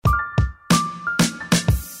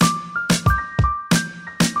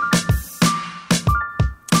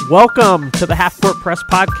Welcome to the Half Court Press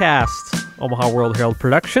Podcast, Omaha World Herald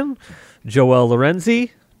production. Joel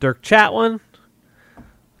Lorenzi, Dirk Chatwin.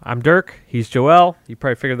 I'm Dirk. He's Joel. You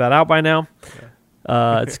probably figured that out by now.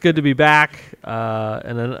 It's good to be back,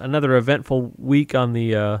 and another eventful week on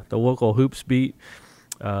the local hoops beat.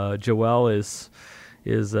 Joel is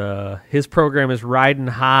his program is riding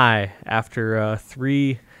high after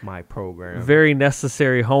three very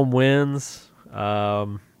necessary home wins.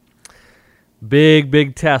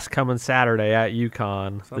 Big test coming Saturday at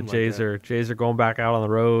UConn. The Jays are going back out on the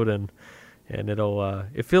road, and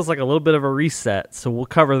it feels like a little bit of a reset. So we'll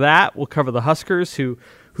cover that. We'll cover the Huskers who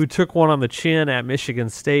took one on the chin at Michigan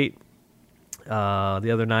State the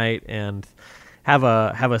other night, and have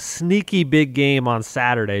a sneaky big game on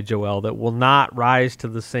Saturday, Joel, that will not rise to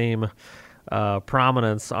the same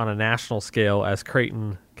prominence on a national scale as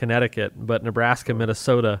Creighton, Connecticut, but Nebraska,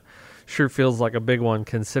 Minnesota sure feels like a big one,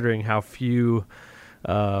 considering how few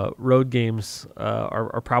road games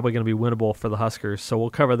are probably going to be winnable for the Huskers. So we'll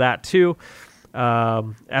cover that too.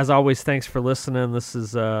 As always, thanks for listening. This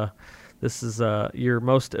is your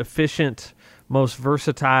most efficient, most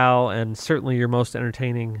versatile, and certainly your most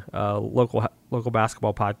entertaining local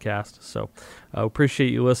basketball podcast. So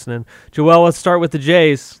appreciate you listening. Joel, let's start with the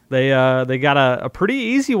Jays. They got a pretty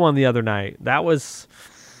easy one the other night. That was,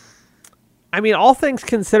 I mean, all things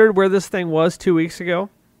considered, where this thing was 2 weeks ago,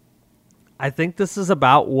 I think this is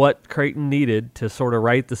about what Creighton needed to sort of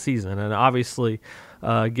right the season. And obviously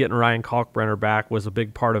getting Ryan Kalkbrenner back was a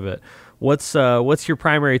big part of it. What's your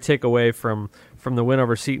primary takeaway from the win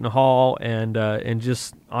over Seton Hall and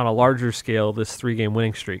just on a larger scale, this 3-game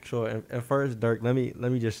winning streak? Sure. And first, Dirk, let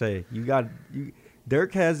me just say,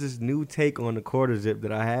 Dirk has this new take on the quarter zip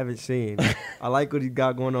that I haven't seen. I like what he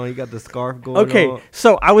got going on. He got the scarf going on. Okay,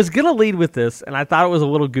 so I was going to lead with this, and I thought it was a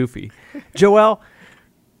little goofy. Joel,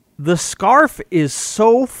 the scarf is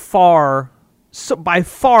by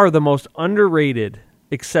far the most underrated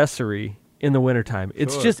accessory in the wintertime.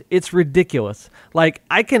 It's Sure. just, it's ridiculous. Like,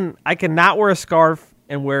 I can not wear a scarf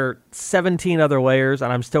and wear 17 other layers,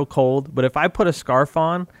 and I'm still cold. But if I put a scarf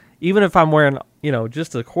on, even if I'm wearing,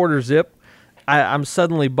 just a quarter zip, I'm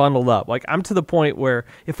suddenly bundled up. Like, I'm to the point where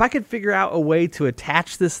if I could figure out a way to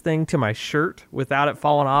attach this thing to my shirt without it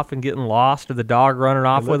falling off and getting lost or the dog running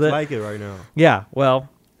off with it. It looks like it right now. Yeah, well,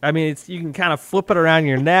 I mean, you can kind of flip it around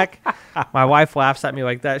your neck. My wife laughs at me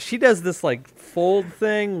like that. She does this, like, fold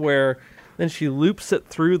thing where then she loops it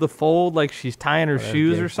through the fold like she's tying her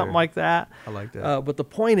shoes or something like that. I like that. But the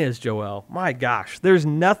point is, Joel, my gosh, there's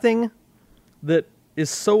nothing that is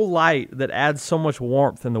so light that adds so much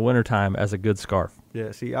warmth in the wintertime as a good scarf.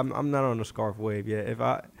 Yeah, see, I'm not on the scarf wave yet.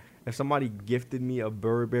 If somebody gifted me a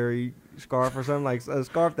Burberry scarf or something, like a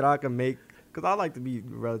scarf that I can make, because I like to be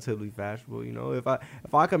relatively fashionable,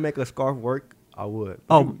 if I could make a scarf work, I would.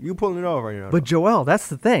 You pulling it off right now. But Joel, that's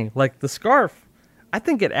the thing. Like, the scarf, I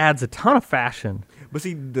think it adds a ton of fashion. But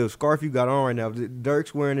see, the scarf you got on right now,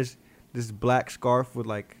 Dirk's wearing this black scarf with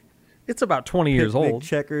like, it's about 20 years old.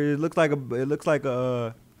 Checkers. It looks like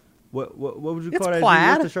a what would you call that? Plaid.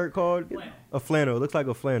 What's the shirt called? Flannel. A flannel. It looks like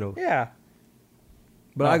a flannel. Yeah.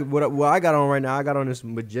 But what I got on right now, I got on this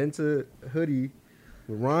magenta hoodie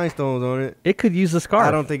with rhinestones on it. It could use a scarf.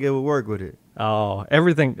 I don't think it would work with it. Oh,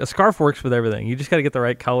 everything. A scarf works with everything. You just got to get the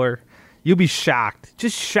right color. You'll be shocked.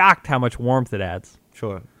 Just shocked how much warmth it adds.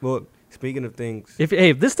 Sure. Well, speaking of things,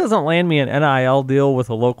 If this doesn't land me an NIL deal with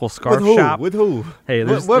a local scarf shop, with who? Hey,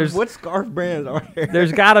 what scarf brands are there?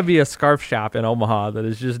 There's got to be a scarf shop in Omaha that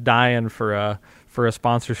is just dying for a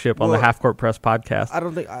sponsorship on the Half Court Press podcast. I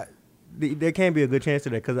don't think there can't be a good chance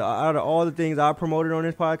of that, because out of all the things I promoted on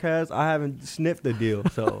this podcast, I haven't sniffed the deal.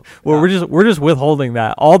 So well, we're just withholding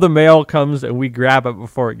that. All the mail comes and we grab it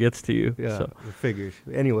before it gets to you. Yeah, so. it figures.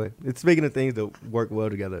 Anyway, it's speaking of things that work well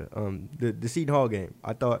together. The Seton Hall game,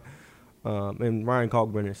 I thought, and Ryan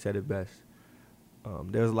Kalkbrenner said it best.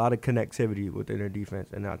 There's a lot of connectivity within their defense,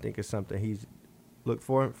 and I think it's something he's looked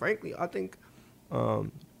for. And frankly, I think a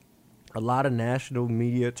lot of national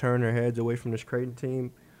media turned their heads away from this Creighton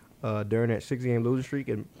team during that 6-game losing streak,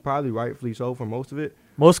 and probably rightfully so for most of it.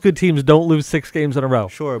 Most good teams don't lose 6 games in a row.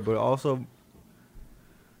 Sure, but also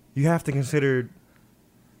you have to consider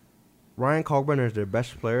Ryan Kalkbrenner is their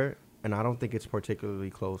best player, and I don't think it's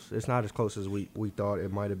particularly close. It's not as close as we thought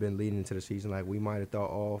it might have been leading into the season. Like, we might have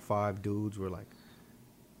thought all 5 dudes were, like,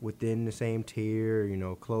 within the same tier,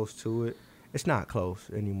 close to it. It's not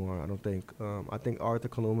close anymore, I don't think. I think Arthur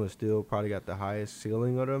Kaluma is still probably got the highest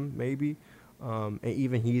ceiling of them, maybe. And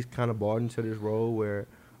even he's kind of bought into this role where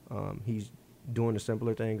he's doing the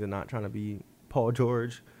simpler things and not trying to be Paul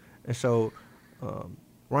George. And so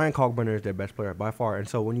Ryan Kalkbrenner is their best player by far. And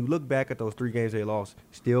so when you look back at those 3 games they lost,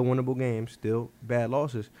 still winnable games, still bad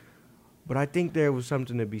losses. But I think there was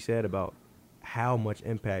something to be said about how much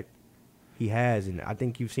impact he has. And I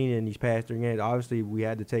think you've seen it in these past 3 games. Obviously, we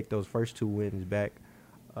had to take those first 2 wins back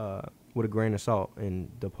with a grain of salt in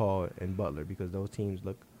DePaul and Butler because those teams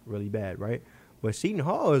look really bad, right? But Seton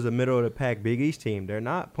Hall is a middle-of-the-pack Big East team. They're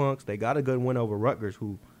not punks. They got a good win over Rutgers,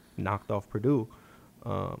 who knocked off Purdue.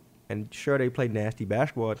 And sure, they play nasty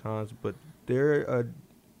basketball at times, but they're a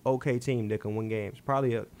okay team that can win games.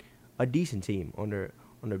 Probably a decent team on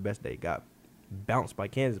their best day. Got bounced by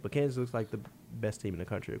Kansas, but Kansas looks like the best team in the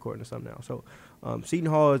country according to some now. So Seton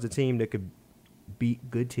Hall is a team that could beat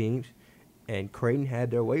good teams, and Creighton had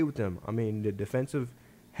their way with them. I mean, the defensive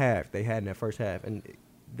half they had in that first half, and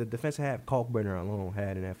the defensive half Kalkbrenner alone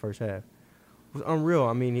had in that first half was unreal.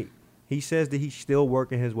 I mean, he says that he's still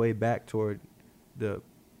working his way back toward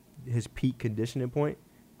his peak conditioning point,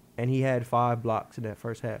 and he had 5 blocks in that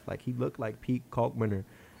first half. Like, he looked like peak Kalkbrenner,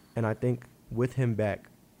 and I think with him back,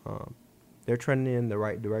 they're trending in the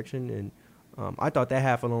right direction. And I thought that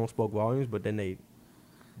half alone spoke volumes, but then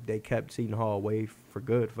they kept Seton Hall away for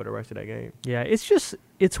good for the rest of that game. Yeah,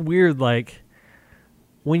 it's weird. Like,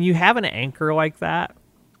 when you have an anchor like that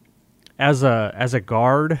as a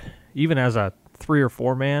guard, even as a 3 or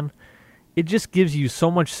 4 man, it just gives you so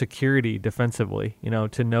much security defensively,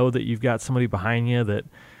 to know that you've got somebody behind you that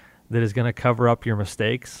is going to cover up your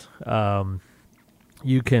mistakes.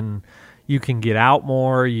 You can get out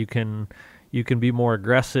more. You can be more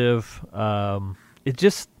aggressive.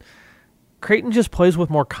 Creighton just plays with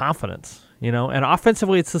more confidence, and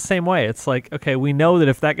offensively it's the same way. It's like, okay, we know that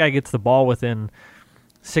if that guy gets the ball within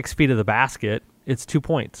 6 feet of the basket, it's 2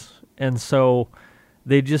 points. And so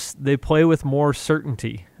they play with more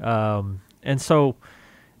certainty. And so,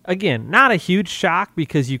 again, not a huge shock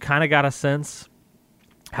because you kind of got a sense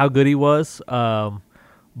how good he was.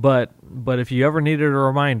 But if you ever needed a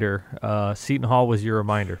reminder, Seton Hall was your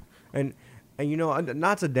reminder. And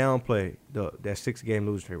not to downplay that 6-game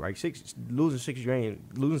losing streak, right? Losing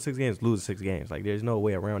six games. Like, there's no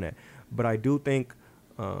way around that. But I do think,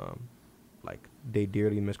 they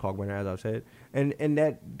dearly miss Kalkbrenner, as I've said. And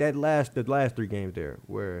the last 3 games there,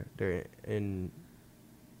 where they're in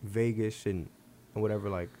Vegas and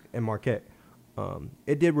whatever, and Marquette,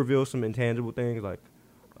 it did reveal some intangible things like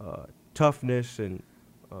toughness and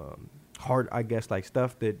heart, I guess,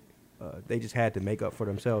 stuff that they just had to make up for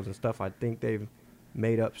themselves and stuff I think they've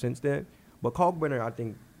made up since then. But Kalkbrenner, I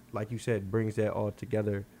think, like you said, brings that all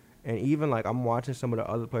together. And even, I'm watching some of the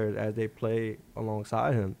other players as they play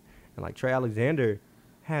alongside him. And, Trey Alexander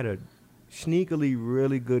had a sneakily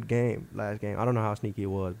really good game last game. I don't know how sneaky it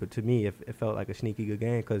was, but to me, it felt like a sneaky good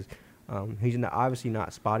game because he's obviously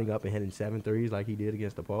not spotting up and hitting 7 threes like he did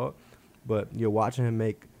against DePaul. But you're watching him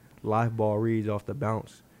make live ball reads off the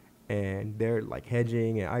bounce, and they're,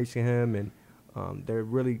 hedging and icing him, and they're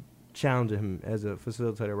really challenging him as a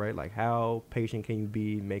facilitator, right? How patient can you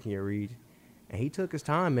be making your reads? And he took his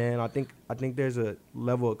time, man. I think there's a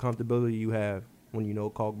level of comfortability you have when you know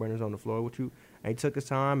Kalkbrenner's on the floor with you. And he took his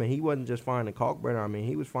time, and he wasn't just finding Kalkbrenner. I mean,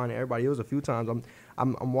 he was finding everybody. It was a few times.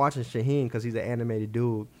 I'm watching Shaheen because he's an animated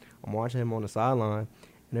dude. I'm watching him on the sideline,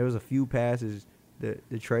 and there was a few passes that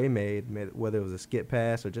Trey made, whether it was a skip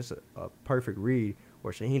pass or just a perfect read,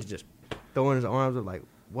 where Shaheen's just throwing his arms up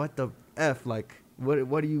what the F?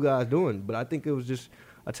 What are you guys doing? But I think it was just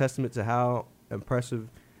a testament to how impressive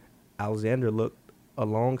Alexander looked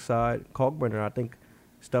alongside Kalkbrenner. I think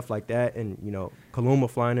stuff like that, and Kaluma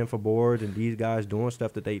flying in for boards, and these guys doing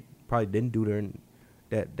stuff that they probably didn't do during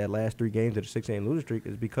that last 3 games of the 6-game losing streak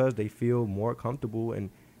is because they feel more comfortable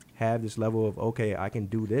and have this level of, okay, I can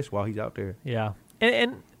do this while he's out there. Yeah,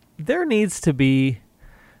 and there needs to be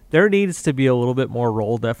a little bit more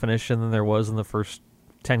role definition than there was in the first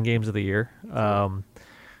 10 games of the year.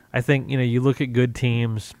 I think you look at good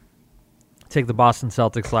teams. Take the Boston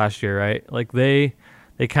Celtics last year, right?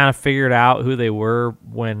 They kind of figured out who they were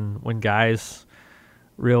when guys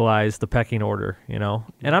realized the pecking order,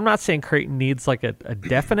 And I'm not saying Creighton needs a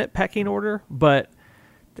definite pecking order, but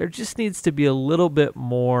there just needs to be a little bit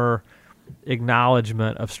more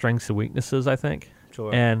acknowledgement of strengths and weaknesses, I think.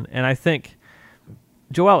 Sure. And I think,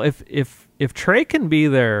 Joel, if Trey can be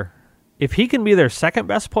if he can be their second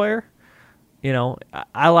best player,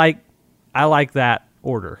 I like that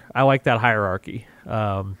order. I like that hierarchy.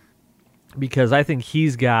 Because I think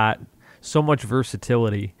he's got so much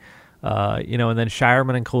versatility, and then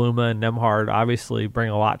Shireman and Kaluma and Nembhard obviously bring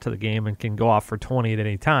a lot to the game and can go off for 20 at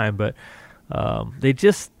any time, but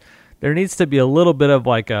there needs to be a little bit of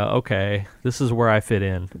okay, this is where I fit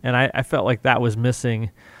in, and I felt like that was missing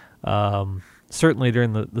certainly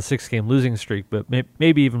during the 6-game losing streak, but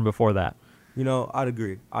maybe even before that. I'd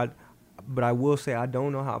agree. But I will say I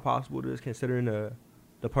don't know how possible it is considering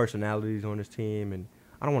the personalities on this team, and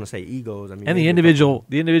I don't want to say egos. I mean, and the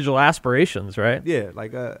individual aspirations, right? Yeah,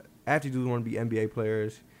 like after dudes want to be NBA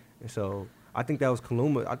players, and so I think that was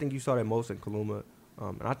Kaluma. I think you saw that most in Kaluma,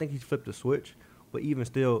 and I think he's flipped the switch. But even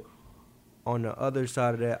still, on the other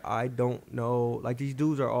side of that, I don't know. Like, these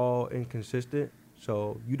dudes are all inconsistent,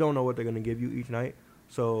 so you don't know what they're going to give you each night.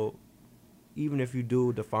 So even if you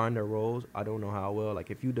do define their roles, I don't know how well.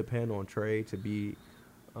 Like, if you depend on Trey to be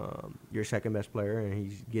your second-best player and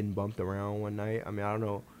he's getting bumped around one night, I mean, I don't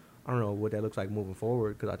know what that looks like moving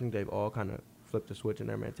forward because I think they've all kind of flipped the switch in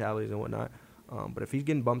their mentalities and whatnot. But if he's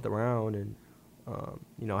getting bumped around and,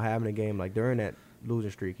 having a game like during that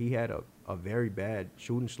losing streak, he had a very bad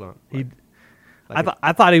shooting slump.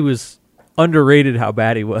 I thought he was underrated how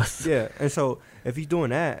bad he was. Yeah, and so if he's doing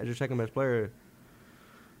that as your second best player,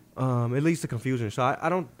 it leads to confusion. So I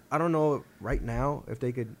don't know right now if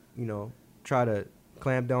they could try to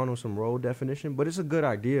clamp down on some role definition, but it's a good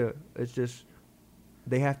idea. It's just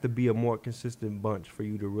they have to be a more consistent bunch for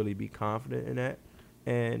you to really be confident in that.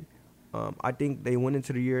 And I think they went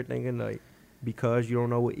into the year thinking like, because you don't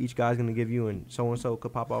know what each guy's going to give you and so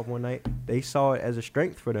could pop off one night, they saw it as a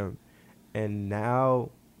strength for them. And now,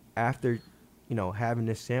 after, having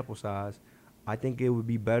this sample size, I think it would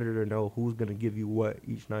be better to know who's going to give you what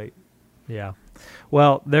each night. Yeah.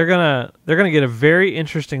 Well, they're gonna get a very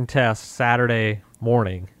interesting test Saturday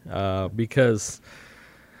morning because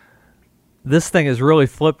this thing has really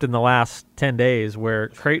flipped in the last 10 days where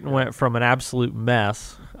Creighton went from an absolute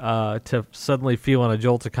mess to suddenly feeling a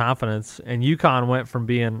jolt of confidence, and UConn went from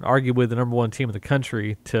being arguably the number one team in the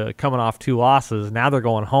country to coming off 2 losses. Now they're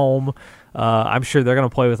going home. I'm sure they're going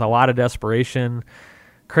to play with a lot of desperation.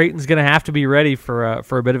 Creighton's going to have to be ready for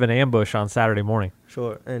a bit of an ambush on Saturday morning.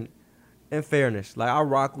 Sure, and in fairness, like I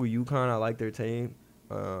rock with UConn. I like their team.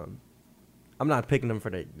 I'm not picking them for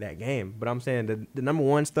that game, but I'm saying the number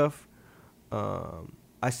one stuff.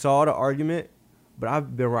 I saw the argument, but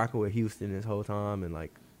I've been rocking with Houston this whole time and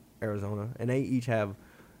like Arizona, and they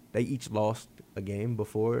each lost a game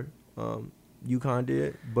before UConn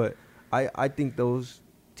did. But I think those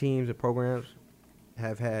teams and programs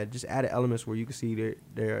have had just added elements where you can see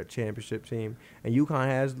they're a championship team, and UConn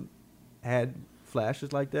has had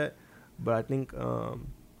flashes like that. But I think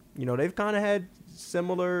they've kind of had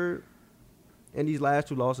similar in these last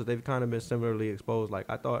 2 losses. They've kind of been similarly exposed. Like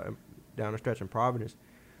I thought down the stretch in Providence,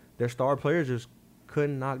 their star players just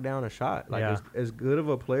couldn't knock down a shot. Like as good of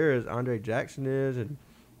a player as Andre Jackson is, and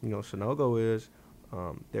Sanogo is,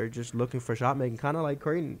 they're just looking for shot making, kind of like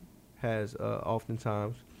Creighton has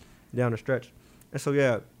oftentimes down the stretch. And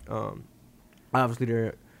so obviously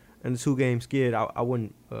they're in the 2-game skid. I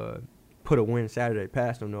wouldn't put a win Saturday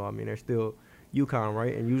past them though. I mean, they're still UConn,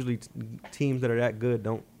 right? And usually teams that are that good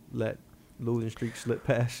don't let losing streak slip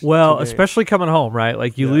past. Well, especially coming home, right?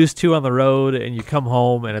 Like you lose 2 on the road and you come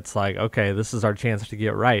home and it's like, okay, this is our chance to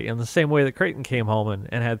get right. In the same way that Creighton came home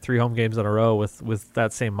and had 3 home games in a row with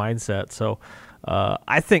that same mindset. So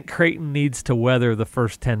I think Creighton needs to weather the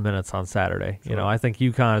first 10 minutes on Saturday. Sure. I think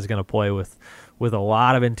UConn is going to play with a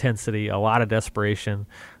lot of intensity, a lot of desperation.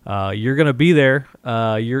 You're going to be there.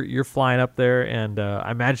 You're flying up there, and I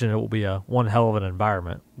imagine it will be one hell of an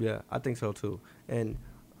environment. Yeah, I think so too. And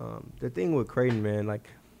the thing with Creighton, man, like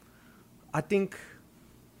I think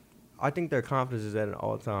their confidence is at an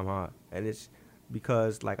all-time high, and it's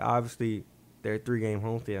because like obviously their 3-game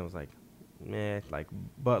homestand. I was like, man, like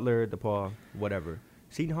Butler, DePaul, whatever.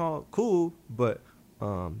 Seton Hall, cool, but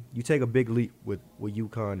you take a big leap with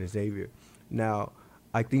UConn and Xavier. Now,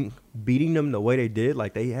 I think beating them the way they did,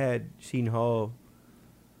 like they had Seton Hall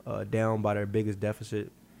down by their biggest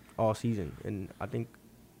deficit all season, and I think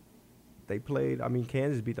they played. I mean,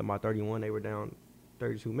 Kansas beat them by 31. They were down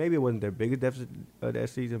 32. Maybe it wasn't their biggest deficit that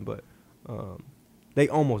season, but they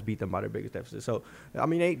almost beat them by their biggest deficit. So, I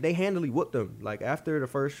mean, they handily whooped them. Like, after the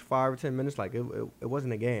first 5 or 10 minutes, like, it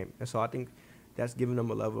wasn't a game. And so I think that's giving them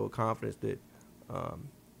a level of confidence that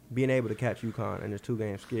being able to catch UConn in this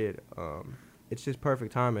 2-game skid, it's just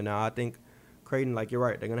perfect timing. Now, I think Creighton, like, you're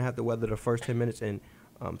right, they're going to have to weather the first 10 minutes. And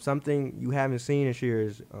something you haven't seen this year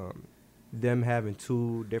is them having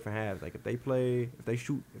 2 different halves. Like, if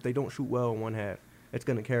they don't shoot well in one half, it's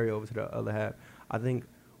going to carry over to the other half. I think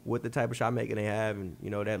with the type of shot making they have and,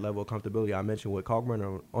 that level of comfortability I mentioned with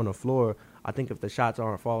Kalkbrenner on the floor, I think if the shots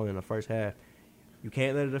aren't falling in the first half, you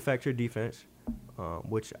can't let it affect your defense,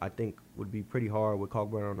 which I think would be pretty hard with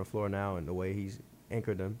Kalkbrenner on the floor now and the way he's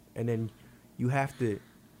anchored them. And then you have to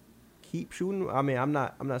keep shooting. I mean, I'm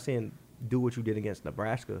not saying do what you did against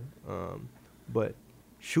Nebraska, but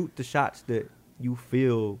shoot the shots that you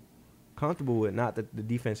feel comfortable with, not that the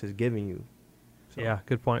defense is giving you. So. Yeah,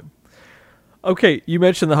 good point. Okay, you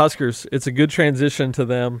mentioned the Huskers. It's a good transition to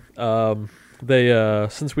them. They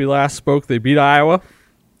since we last spoke, they beat Iowa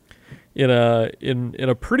in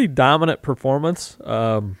a pretty dominant performance.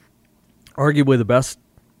 Arguably the best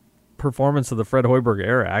performance of the Fred Hoiberg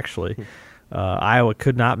era, actually. Iowa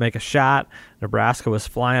could not make a shot. Nebraska was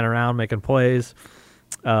flying around making plays.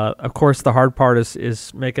 Of course, the hard part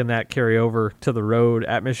is making that carry over to the road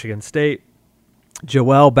at Michigan State.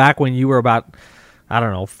 Joel, back when you were about,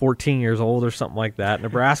 14 years old or something like that,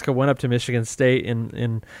 Nebraska went up to Michigan State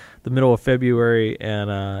in the middle of February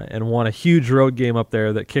and won a huge road game up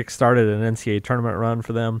there that kick-started an NCAA tournament run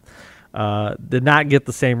for them. Did not get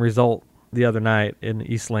the same result the other night in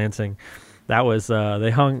East Lansing. That was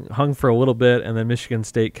they hung for a little bit, and then Michigan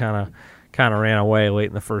State kind of ran away late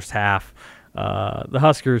in the first half. The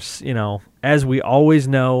Huskers, as we always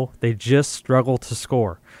know, they just struggle to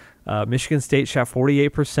score. Michigan State shot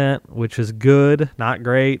 48%, which is good, not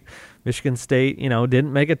great. Michigan State,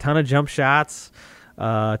 didn't make a ton of jump shots.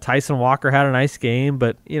 Tyson Walker had a nice game,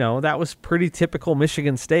 but, that was pretty typical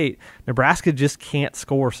Michigan State. Nebraska just can't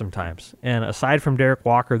score sometimes. And aside from Derek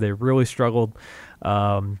Walker, they really struggled.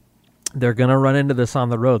 They're going to run into this on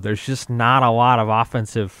the road. There's just not a lot of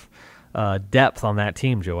offensive depth on that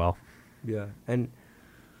team, Joel. Yeah, and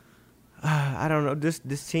I don't know.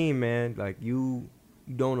 This team, man, like you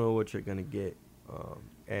don't know what you're going to get.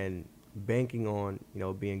 And banking on,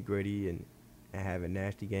 being gritty and having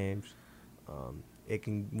nasty games, it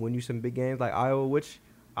can win you some big games like Iowa, which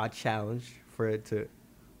I challenge Fred to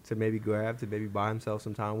maybe grab, to maybe buy himself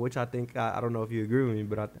some time, which I think, I don't know if you agree with me,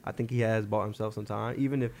 but I think he has bought himself some time.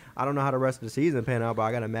 Even if, I don't know how the rest of the season pan out, but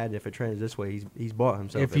I got to imagine if it trends this way, he's bought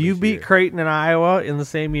himself. If you beat Creighton and Iowa in the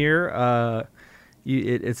same year,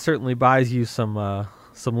 it certainly buys you some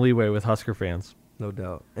leeway with Husker fans. No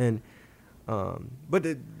doubt. And but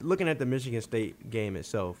looking at the Michigan State game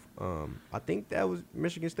itself, I think that was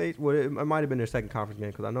Michigan State. Well, it might have been their second conference game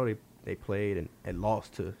because I know they played and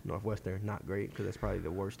lost to Northwestern. Not great because that's probably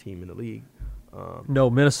the worst team in the league. No,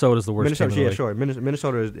 Minnesota's the worst team in the league. Sure.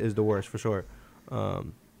 Minnesota is the worst for sure.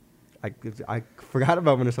 I forgot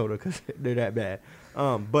about Minnesota because they're that bad.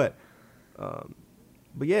 But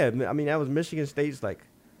yeah, I mean that was Michigan State's like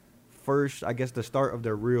first, I guess, the start of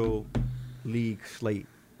their real league slate.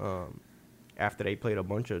 After they played a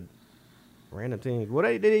bunch of random teams. Well,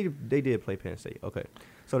 they did play Penn State. Okay.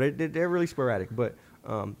 So they're really sporadic. But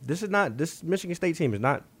this Michigan State team is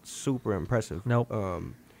not super impressive. Nope.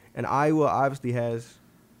 And Iowa obviously has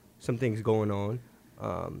some things going on.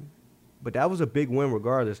 But that was a big win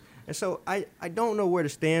regardless. And so I don't know where to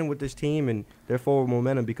stand with this team and their forward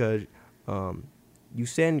momentum because you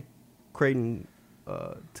send Creighton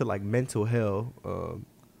to like mental hell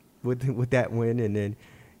with that win, and then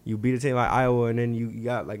you beat a team like Iowa, and then you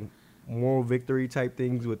got like moral victory type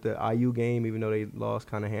things with the IU game, even though they lost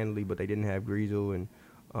kind of handily, but they didn't have Griesel,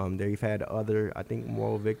 and they've had other, I think,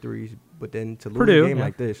 moral victories. But then to lose Purdue, a game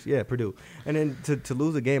like this, Purdue, and then to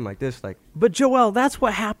lose a game like this, like. But Joel, that's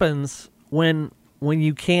what happens when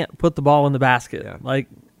you can't put the ball in the basket. Yeah. Like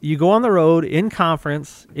you go on the road in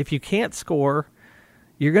conference, if you can't score,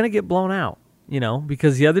 you're going to get blown out.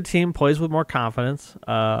 Because the other team plays with more confidence.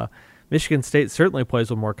 Michigan State certainly plays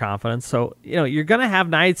with more confidence. So, you're going to have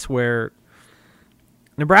nights where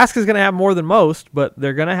Nebraska's going to have more than most, but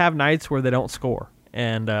they're going to have nights where they don't score.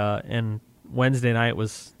 And Tuesday night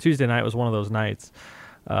was one of those nights.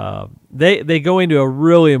 They go into a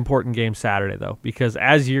really important game Saturday, though, because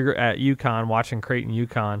as you're at UConn watching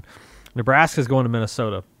Creighton-UConn, Nebraska's going to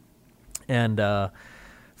Minnesota. And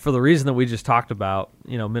for the reason that we just talked about,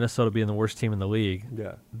 Minnesota being the worst team in the league,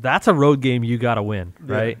 that's a road game you got to win,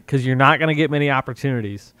 right? Because you're not going to get many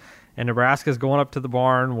opportunities. And Nebraska's going up to the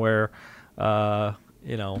barn where,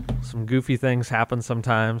 some goofy things happen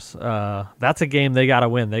sometimes. That's a game they got to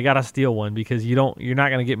win. They got to steal one because you're not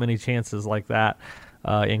going to get many chances like that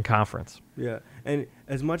in conference. Yeah, and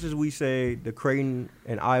as much as we say the Creighton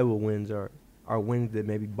and Iowa wins are wins that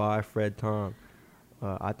maybe buy Fred time,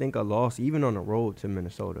 I think a loss, even on the road to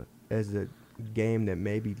Minnesota, is a game that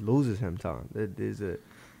maybe loses him time. It is a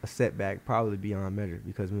setback probably beyond measure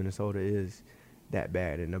because Minnesota is that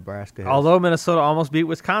bad, and Nebraska has, although Minnesota almost beat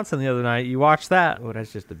Wisconsin the other night. You watched that. Well,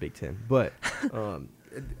 that's just the Big Ten. But,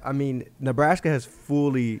 I mean, Nebraska has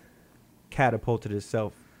fully catapulted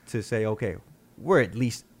itself to say, okay, we're at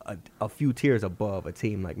least a few tiers above a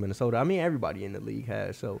team like Minnesota. I mean, everybody in the league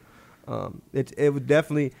has. So it would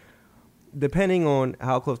definitely – depending on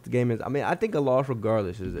how close the game is, I mean, I think a loss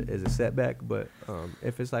regardless is a setback. But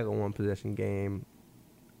if it's like a one-possession game,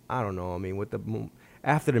 I don't know. I mean,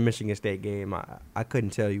 after the Michigan State game, I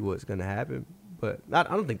couldn't tell you what's going to happen. But I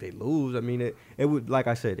don't think they lose. I mean, it would, like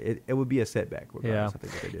I said, it would be a setback. Yeah. I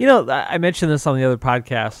think, they did. You know, I mentioned this on the other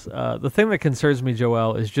podcast. The thing that concerns me,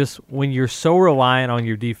 Joel, is just when you're so reliant on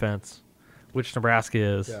your defense, which Nebraska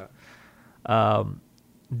is. Yeah.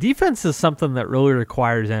 Defense is something that really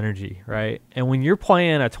requires energy, right? And when you're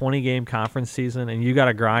playing a 20-game conference season and you got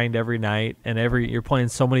to grind every night, and you're playing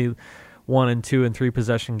so many 1 and 2 and 3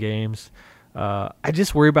 possession games. I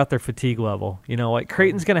just worry about their fatigue level. You know, like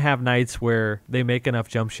Creighton's going to have nights where they make enough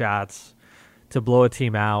jump shots to blow a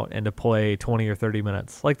team out and to play 20 or 30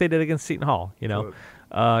 minutes like they did against Seton Hall, you know.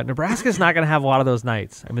 Nebraska's not going to have a lot of those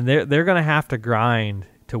nights. I mean, they're going to have to grind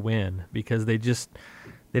to win because they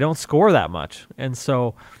don't score that much. And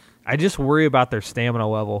so I just worry about their stamina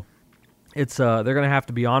level. It's they're going to have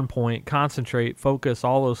to be on point, concentrate, focus,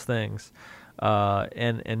 all those things.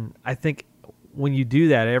 And I think when you do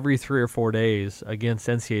that every 3 or 4 days against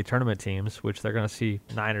NCAA tournament teams, which they're going to see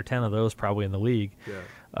 9 or 10 of those probably in the league,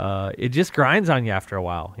 it just grinds on you after a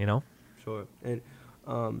while, you know? Sure. And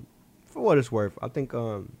for what it's worth, I think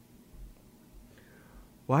I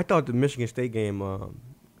thought the Michigan State game,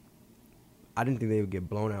 I didn't think they would get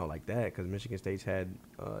blown out like that because Michigan State's had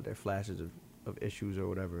their flashes of issues or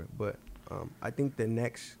whatever. But I think the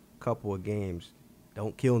next couple of games,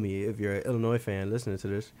 don't kill me if you're an Illinois fan listening to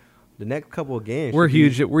this, the next couple of games. We're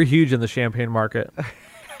huge in the Champaign market.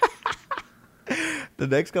 The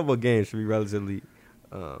next couple of games should be relatively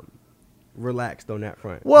relaxed on that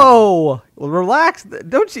front. Whoa, well, relax.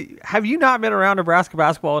 Have you not been around Nebraska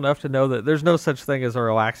basketball enough to know that there's no such thing as a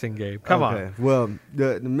relaxing game? Come on. Well,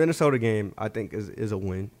 the Minnesota game I think is a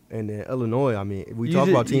win, and then Illinois. I mean, we talk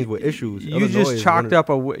about teams with issues. You just chalked up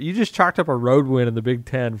a road win in the Big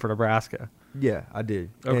Ten for Nebraska. Yeah, I did.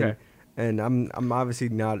 Okay. And I'm obviously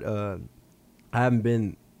not. I haven't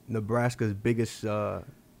been Nebraska's biggest.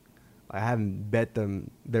 I haven't bet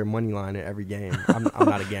them their money line at every game. I'm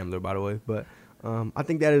not a gambler, by the way, but I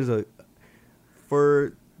think that is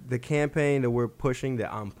for the campaign that we're pushing,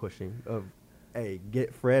 that I'm pushing of, hey,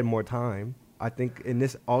 get Fred more time. I think in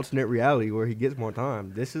this alternate reality where he gets more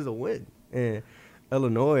time, this is a win. And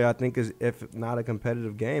Illinois, I think, is, if not a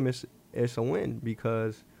competitive game, it's a win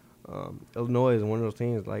because Illinois is one of those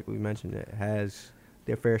teams, like we mentioned, that has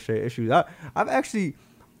their fair share of issues.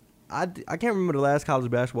 I can't remember the last college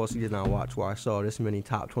basketball season I watched where I saw this many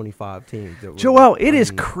top 25 teams. Joel, it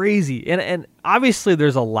is crazy. And obviously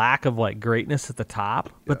there's a lack of like greatness at the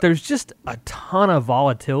top, but there's just a ton of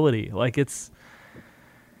volatility. Like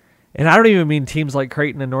and I don't even mean teams like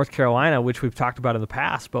Creighton and North Carolina, which we've talked about in the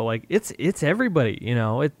past, but like it's everybody, you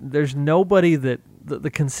know. There's nobody that the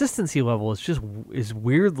consistency level is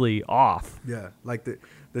weirdly off. Yeah, like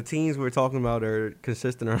the teams we're talking about are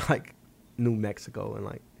consistent are like New Mexico and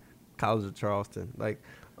like College of Charleston. Like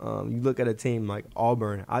you look at a team like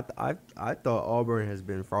Auburn. I thought Auburn has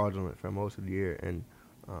been fraudulent for most of the year, and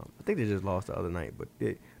I think they just lost the other night. But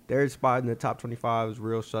their spot in the top 25 is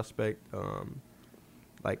real suspect.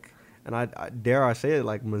 And I dare I say it,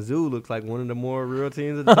 like Mizzou looks like one of the more real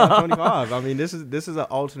teams in the top 25. I mean, this is an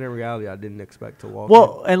alternate reality I didn't expect to walk.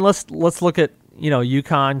 Well, and let's look at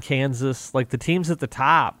UConn, Kansas, like the teams at the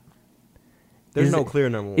top. There's no clear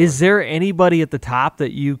number one. Is there anybody at the top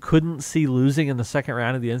that you couldn't see losing in the second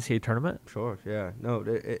round of the NCAA tournament? Sure, yeah, no,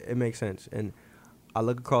 it makes sense. And I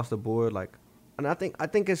look across the board, like, and I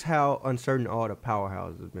think it's how uncertain all the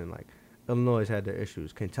powerhouses have been. Like, Illinois has had their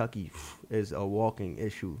issues. Kentucky is a walking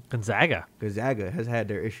issue. Gonzaga has had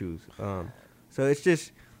their issues. So it's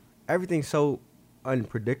just everything's so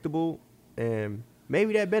unpredictable, and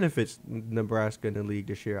maybe that benefits Nebraska in the league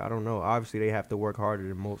this year. I don't know. Obviously, they have to work harder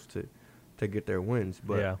than most to get their wins.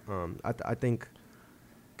 But yeah. I think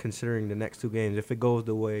considering the next two games, if it goes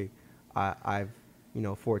the way I've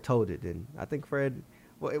foretold it, then I think Fred.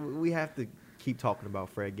 Well, we have to keep talking about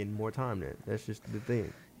Fred getting more time. Then that's just the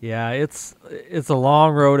thing. Yeah, it's a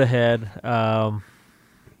long road ahead.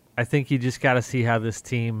 I think you just got to see how this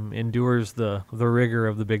team endures the rigor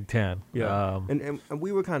of the Big Ten. Yeah, and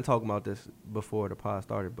we were kind of talking about this before the pod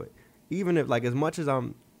started, but even if, like, as much as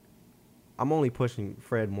I'm only pushing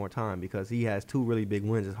Fred more time because he has two really big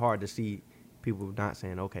wins, it's hard to see people not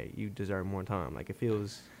saying, okay, you deserve more time. Like, it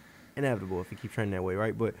feels inevitable if he keeps trending that way,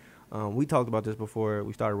 right? But we talked about this before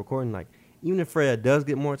we started recording. Like, even if Fred does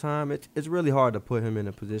get more time, it's really hard to put him in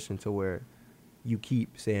a position to where you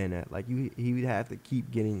keep saying that. Like, he would have to keep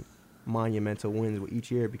getting monumental wins with each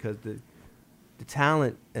year because the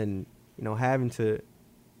talent and, having to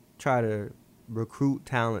try to recruit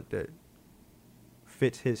talent that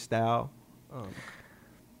fits his style,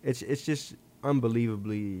 it's just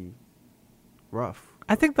unbelievably rough.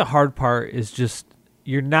 I think the hard part is just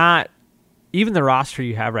you're not even the roster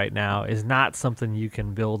you have right now is not something you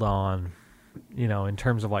can build on, in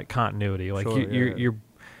terms of like continuity. Like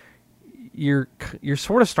you're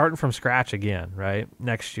sort of starting from scratch again, right?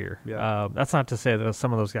 Next year. Yeah. That's not to say that a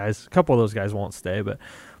couple of those guys won't stay, but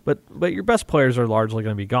your best players are largely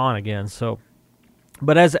going to be gone again. So,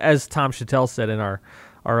 but as Tom Chattel said in our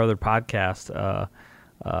other podcast,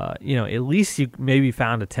 at least you maybe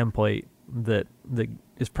found a template that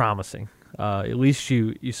is promising. At least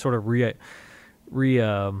you sort of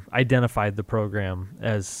identified the program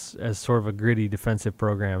as sort of a gritty defensive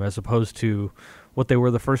program, as opposed to what they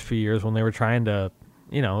were the first few years when they were trying to,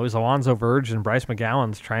 it was Alonzo Verge and Bryce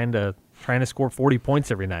McGowan's trying to score 40 points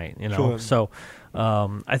every night. Sure. So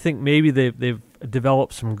I think maybe they've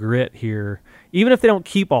developed some grit here, even if they don't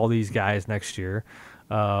keep all these guys next year.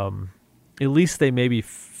 At least they maybe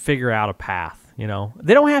figure out a path. They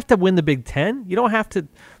don't have to win the Big Ten. You don't have to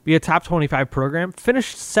be a top 25 program.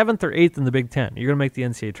 Finish 7th or 8th in the Big Ten. You're going to make the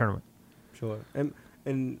NCAA tournament. Sure.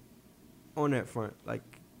 And on that front, like,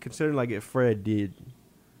 considering like if Fred did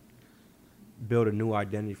build a new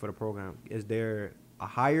identity for the program, is there a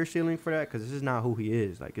higher ceiling for that? Because this is not who he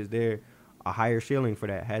is. Like, is there a higher ceiling for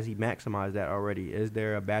that? Has he maximized that already? Is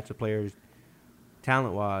there a batch of players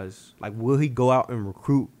talent-wise? Like, will he go out and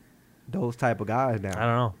recruit those type of guys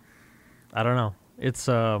now? I don't know. It's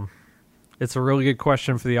a really good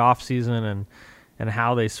question for the off season and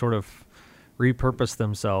how they sort of repurpose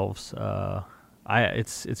themselves.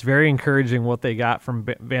 It's very encouraging what they got from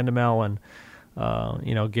Vandemel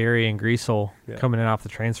and Gary and Griesel coming in off the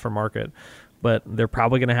transfer market, but they're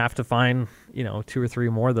probably going to have to find 2 or 3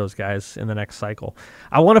 more of those guys in the next cycle.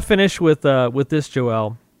 I want to finish with this,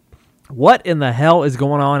 Joel. What in the hell is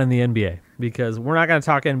going on in the NBA? Because we're not going to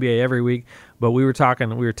talk NBA every week, but we were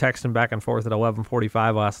texting back and forth at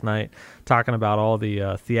 11:45 last night, talking about all the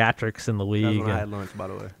theatrics in the league. That's when I had lunch, by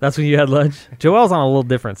the way. That's when you had lunch? Joel's on a little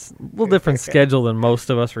different schedule than most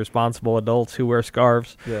of us responsible adults who wear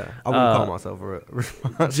scarves. Yeah, I wouldn't call myself a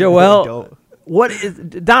responsible Joel, adult. What is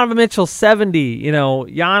Donovan Mitchell 70?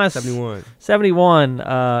 Giannis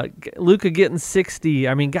 71. Luka getting 60.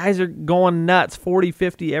 I mean, guys are going nuts. 40,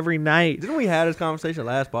 50 every night. Didn't we have this conversation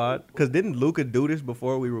last pod? Because didn't Luka do this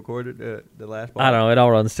before we recorded the last pod? I don't know. It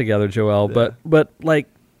all runs together, Joel. Yeah. But like,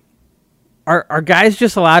 are guys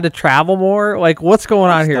just allowed to travel more? Like, what's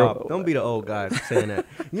going on here? Don't be the old guy saying that.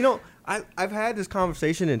 I've had this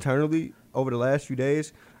conversation internally over the last few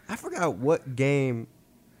days. I forgot what game.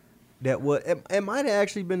 It might have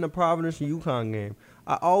actually been the Providence and UConn game.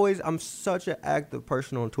 I'm such an active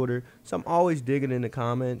person on Twitter, so I'm always digging in the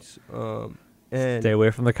comments. And stay away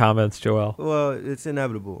from the comments, Joel. Well, it's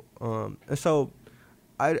inevitable. And so,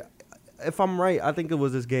 if I'm right, I think it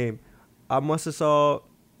was this game. I must have saw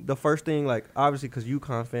the first thing, like, obviously because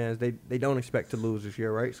UConn fans, they don't expect to lose this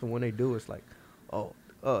year, right? So when they do, it's like,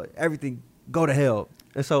 everything go to hell.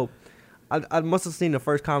 And so I must have seen the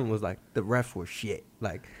first comment was like, the refs were shit.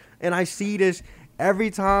 Like, and I see this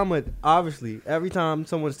every time. Obviously, every time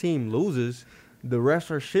someone's team loses, the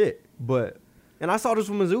refs are shit. And I saw this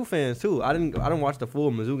with Mizzou fans too. I didn't watch the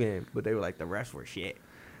full Mizzou game, but they were like, the refs were shit.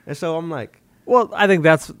 And so I'm like, well, I think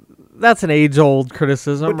that's an age-old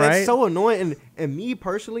criticism, but right? That's so annoying. And me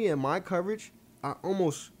personally, in my coverage, I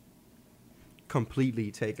almost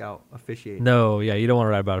completely take out officiating. No, yeah, you don't want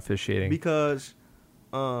to write about officiating because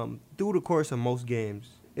through the course of most games,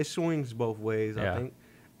 it swings both ways. I think.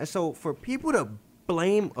 And so for people to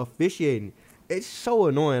blame officiating, it's so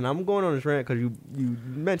annoying. I'm going on this rant because you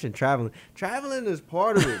mentioned traveling. Traveling is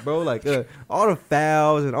part of it, bro. Like all the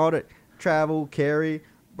fouls and all the travel, carry,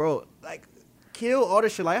 bro. Like kill all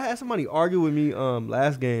this shit. Like I had somebody argue with me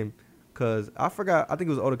last game because I forgot. I think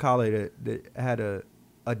it was Odekale that had a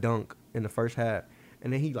dunk in the first half,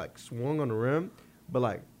 and then he like swung on the rim, but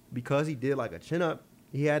like because he did like a chin up,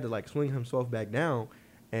 he had to like swing himself back down,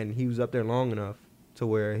 and he was up there long enough to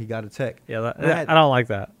where he got a tech. Yeah, I don't like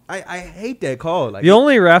that. I hate that call. Like the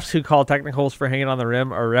only refs who call technicals for hanging on the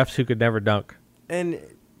rim are refs who could never dunk. And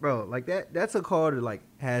bro, like that's a call that like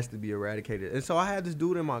has to be eradicated. And so I had this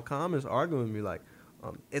dude in my comments arguing with me like,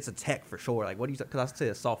 it's a tech for sure. Like what do you? Because I said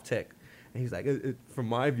a soft tech, and he's like, from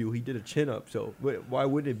my view, he did a chin up. So why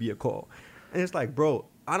wouldn't it be a call? And it's like, bro,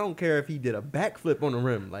 I don't care if he did a backflip on the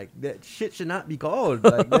rim. Like, that shit should not be called.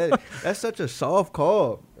 Like, that's such a soft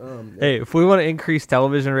call. Hey, if we want to increase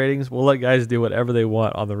television ratings, we'll let guys do whatever they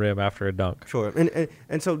want on the rim after a dunk. Sure.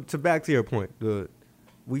 And so, back to your point,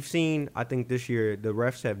 we've seen, I think this year, the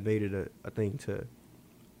refs have made it a thing to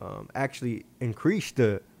actually increase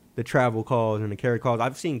the travel calls and the carry calls.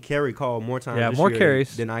 I've seen carry call more times this more year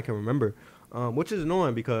carries than I can remember, which is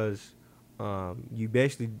annoying because you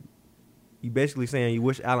basically saying you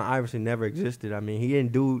wish Allen Iverson never existed. I mean, he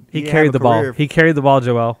didn't do. He carried the ball. He carried the ball,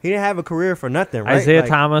 Joel. He didn't have a career for nothing, right? Isaiah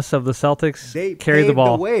Thomas of the Celtics carried the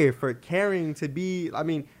ball. They paved the way for carrying to be. I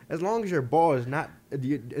mean, as long as your ball is not,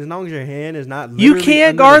 as long as your hand is not. You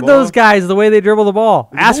can't guard those guys the way they dribble the ball.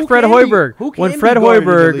 Ask Fred Hoiberg. When Fred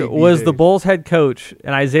Hoiberg was the Bulls head coach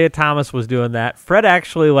and Isaiah Thomas was doing that, Fred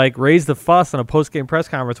actually raised the fuss in a post-game press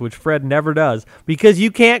conference, which Fred never does, because you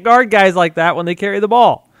can't guard guys like that when they carry the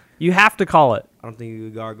ball. You have to call it. I don't think you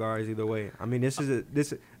can guard guards either way. I mean,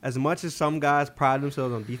 this as much as some guys pride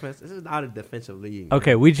themselves on defense, this is not a defensive league. Man.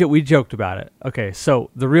 Okay, we joked about it. Okay,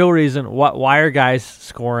 so the real reason why are guys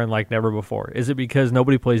scoring like never before? Is it because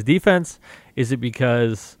nobody plays defense? Is it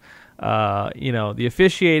because the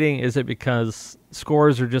officiating? Is it because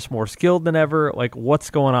scorers are just more skilled than ever? Like,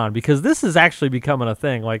 what's going on? Because this is actually becoming a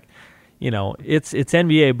thing. Like, it's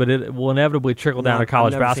NBA, but it will inevitably trickle down to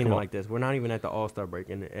college basketball. Seen it like this. We're not even at the All-Star break,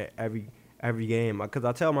 and every game, because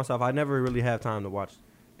I tell myself I never really have time to watch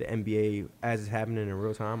the NBA as it's happening in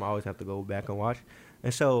real time. I always have to go back and watch,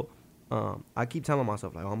 and so I keep telling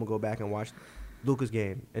myself I'm gonna go back and watch Luka's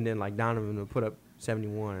game, and then Donovan will put up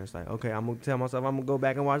 71, and it's okay, I'm gonna tell myself I'm gonna go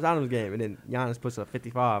back and watch Donovan's game, and then Giannis puts up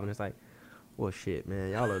 55, and it's well, shit,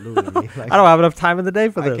 man, y'all are losing me. I don't have enough time in the day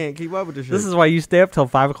for this. I can't keep up with this shit. This is why you stay up till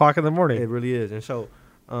 5 o'clock in the morning. It really is. And so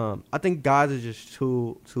I think guys are just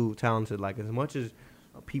too talented. As much as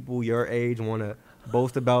people your age want to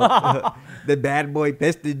boast about the bad boy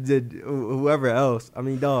Pistons and whoever else, I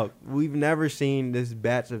mean, dog, we've never seen this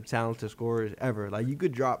batch of talented scorers ever. You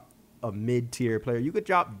could drop a mid-tier player. You could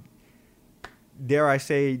drop, dare I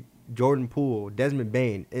say, Jordan Poole, Desmond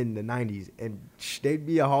Bain in the 90s, and they'd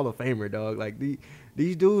be a Hall of Famer, dog.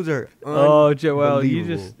 These dudes are Oh, Joel,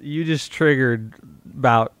 you just triggered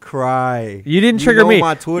about cry. You didn't trigger me.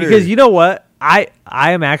 My Twitter. Because you know what? I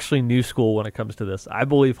am actually new school when it comes to this. I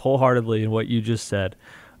believe wholeheartedly in what you just said,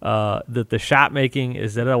 that the shot making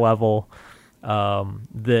is at a level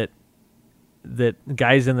that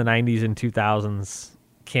guys in the 90s and 2000s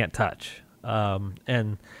can't touch.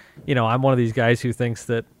 And I'm one of these guys who thinks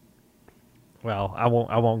that. Well, I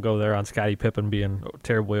won't go there on Scottie Pippen being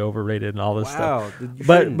terribly overrated and all this stuff.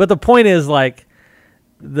 But the point is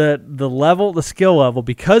the level, the skill level,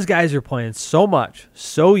 because guys are playing so much,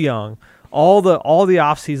 so young, all the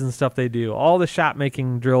off-season stuff they do, all the shot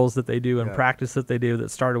making drills that they do and practice that they do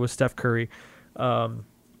that started with Steph Curry,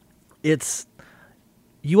 it's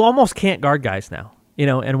you almost can't guard guys now.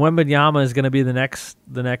 And Wembanyama is going to be the next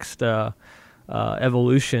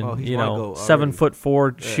evolution.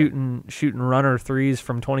 7'4" shooting runner threes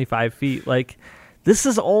from 25 feet. This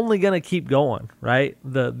is only going to keep going, right?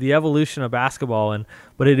 The evolution of basketball,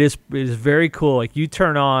 but it is very cool. You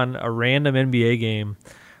turn on a random NBA game,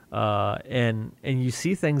 and you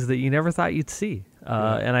see things that you never thought you'd see.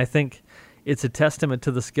 And I think it's a testament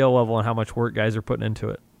to the skill level and how much work guys are putting into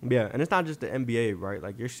it. Yeah, and it's not just the NBA, right?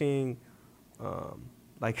 You're seeing,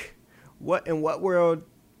 what in what world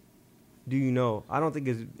do you know? I don't think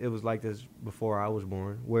it was like this before I was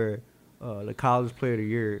born, where the college player of the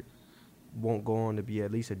year won't go on to be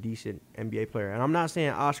at least a decent NBA player. And I'm not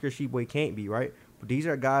saying Oscar Tshiebwe can't be, right? But these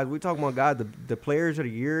are guys, we're talking about guys, the players of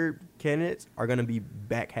the year candidates are going to be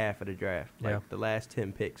back half of the draft, the last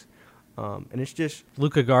 10 picks. And it's just...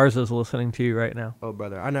 Luka Garza's listening to you right now. Oh,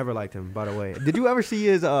 brother, I never liked him, by the way. Did you ever see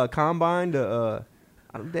his combine?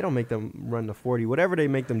 They don't make them run the 40. Whatever they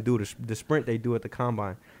make them do, the sprint they do at the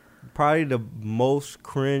combine. Probably the most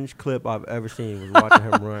cringe clip I've ever seen was watching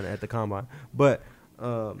him run at the combine. But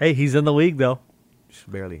hey, he's in the league though.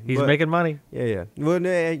 Barely. He's making money. Yeah. Well,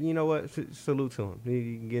 you know what? Salute to him.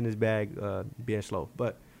 He can get in his bag being slow.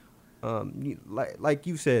 But like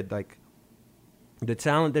you said, the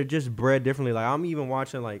talent, they're just bred differently. I'm even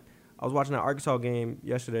watching I was watching that Arkansas game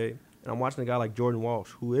yesterday, and I'm watching a guy like Jordan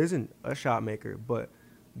Walsh, who isn't a shot maker, but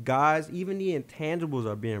guys, even the intangibles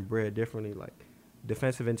are being bred differently.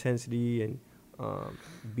 Defensive intensity and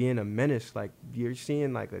being a menace. You're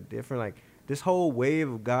seeing a different this whole wave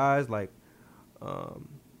of guys I'm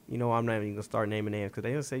not even gonna start naming names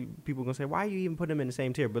because people gonna say, why are you even putting them in the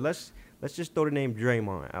same tier? But let's just throw the name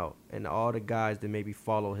Draymond out and all the guys that maybe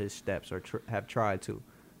follow his steps or have tried to.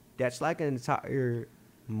 That's an entire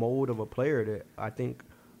mold of a player that I think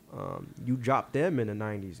you drop them in the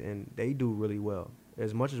 90s and they do really well.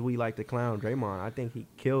 As much as we like to clown Draymond, I think he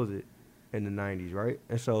kills it in the 90s, right?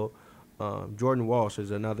 And so Jordan Walsh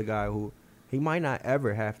is another guy who he might not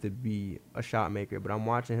ever have to be a shot maker, but I'm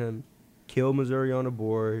watching him kill Missouri on the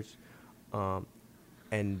boards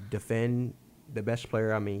and defend the best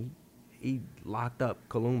player. I mean, he locked up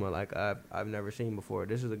Kaluma like I've never seen before.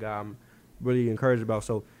 This is a guy I'm really encouraged about.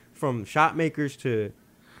 So from shot makers to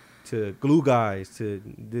glue guys to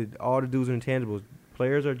all the dudes and intangibles.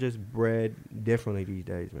 Players are just bred differently these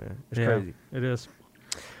days, man. It's crazy. It is.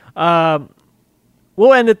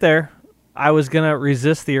 We'll end it there. I was going to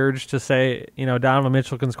resist the urge to say, Donovan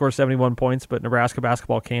Mitchell can score 71 points, but Nebraska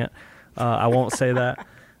basketball can't. I won't say that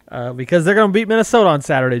because they're going to beat Minnesota on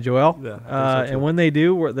Saturday, Joel. Yeah, and when they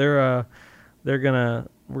do, we're going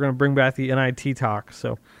to bring back the NIT talk.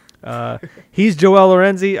 So he's Joel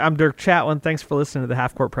Lorenzi. I'm Dirk Chatwin. Thanks for listening to the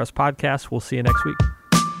Half Court Press podcast. We'll see you next week.